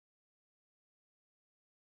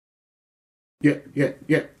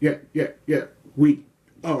Yeah. We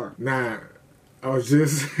are. Nah, I was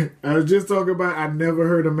just I was just talking about I never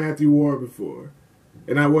heard of Matthew Ward before.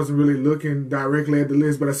 And I wasn't really looking directly at the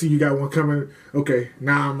list, but I see you got one coming. Okay,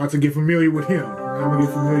 now I'm about to get familiar with him. Now I'm gonna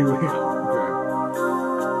get familiar with him.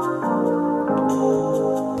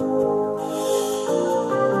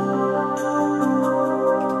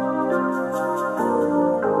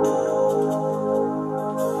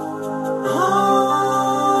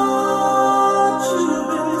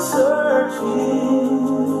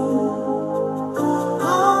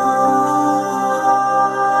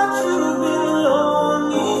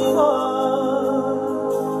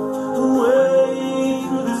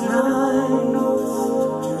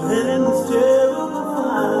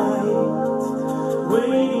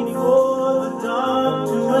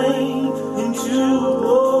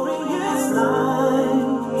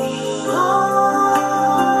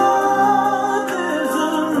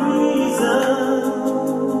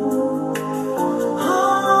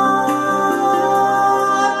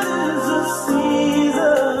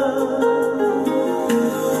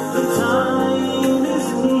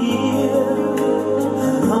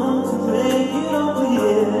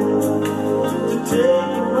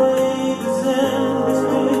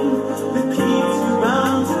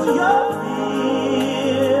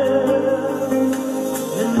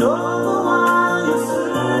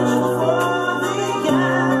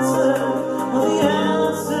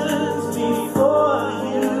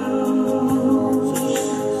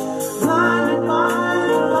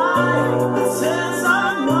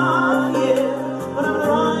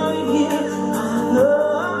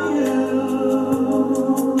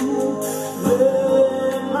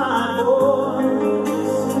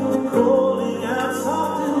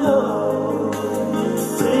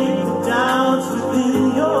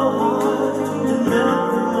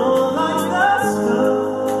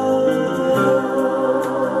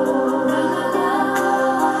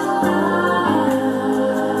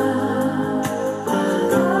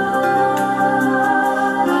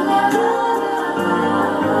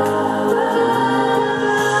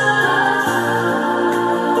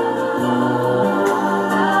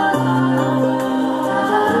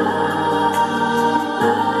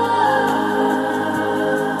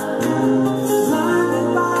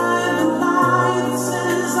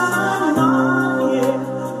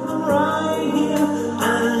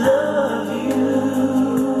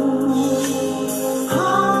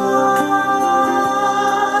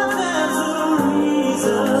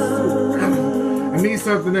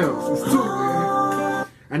 Something else.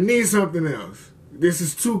 I need something else. This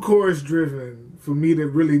is too chorus driven for me to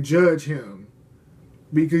really judge him,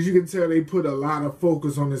 because you can tell they put a lot of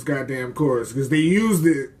focus on this goddamn chorus because they used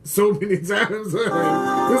it so many times.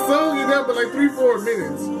 The song is up for like 3-4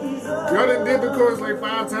 minutes. Y'all done did the chorus like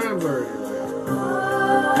 5 times already.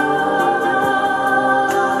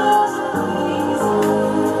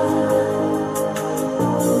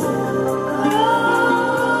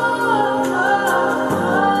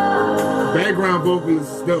 Background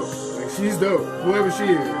vocalist is dope. Like, she's dope. Whoever she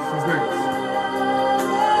is, she's nice.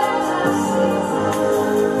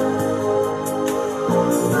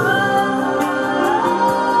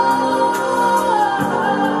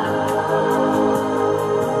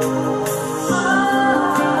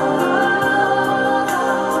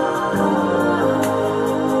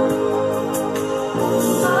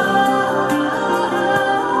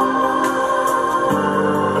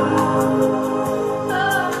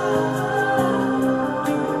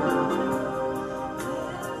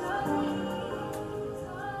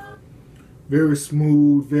 Very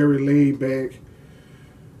smooth, very laid back.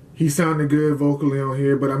 He sounded good vocally on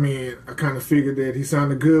here, but I mean, I kind of figured that he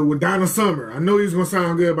sounded good with Donna Summer. I know he was going to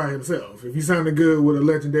sound good by himself. If he sounded good with a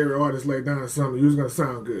legendary artist like Donna Summer, he was going to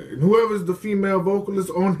sound good. And whoever's the female vocalist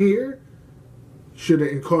on here should have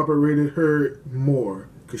incorporated her more,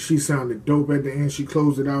 because she sounded dope at the end. She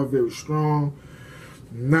closed it out very strong.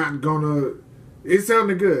 It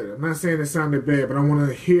sounded good. I'm not saying it sounded bad, but I want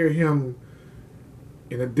to hear him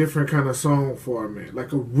in a different kind of song format,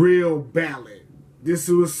 like a real ballad. They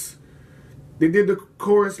did the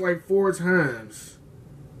chorus like 4 times.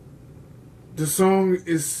 The song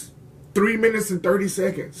is 3 minutes and 30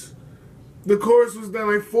 seconds. The chorus was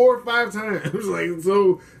done like 4 or 5 times. Like,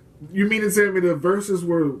 so you mean to tell me the verses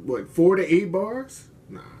were, what, 4 to 8 bars?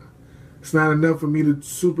 Nah. It's not enough for me to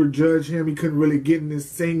super judge him. He couldn't really get in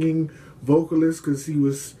his singing vocalist because he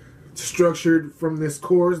was structured from this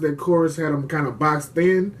chorus. That chorus had him kind of boxed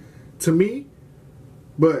in to me,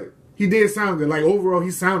 but he did sound good. Like, overall, he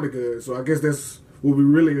sounded good. So I guess that's what we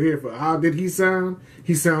really are here for. How did he sound?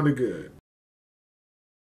 He sounded good.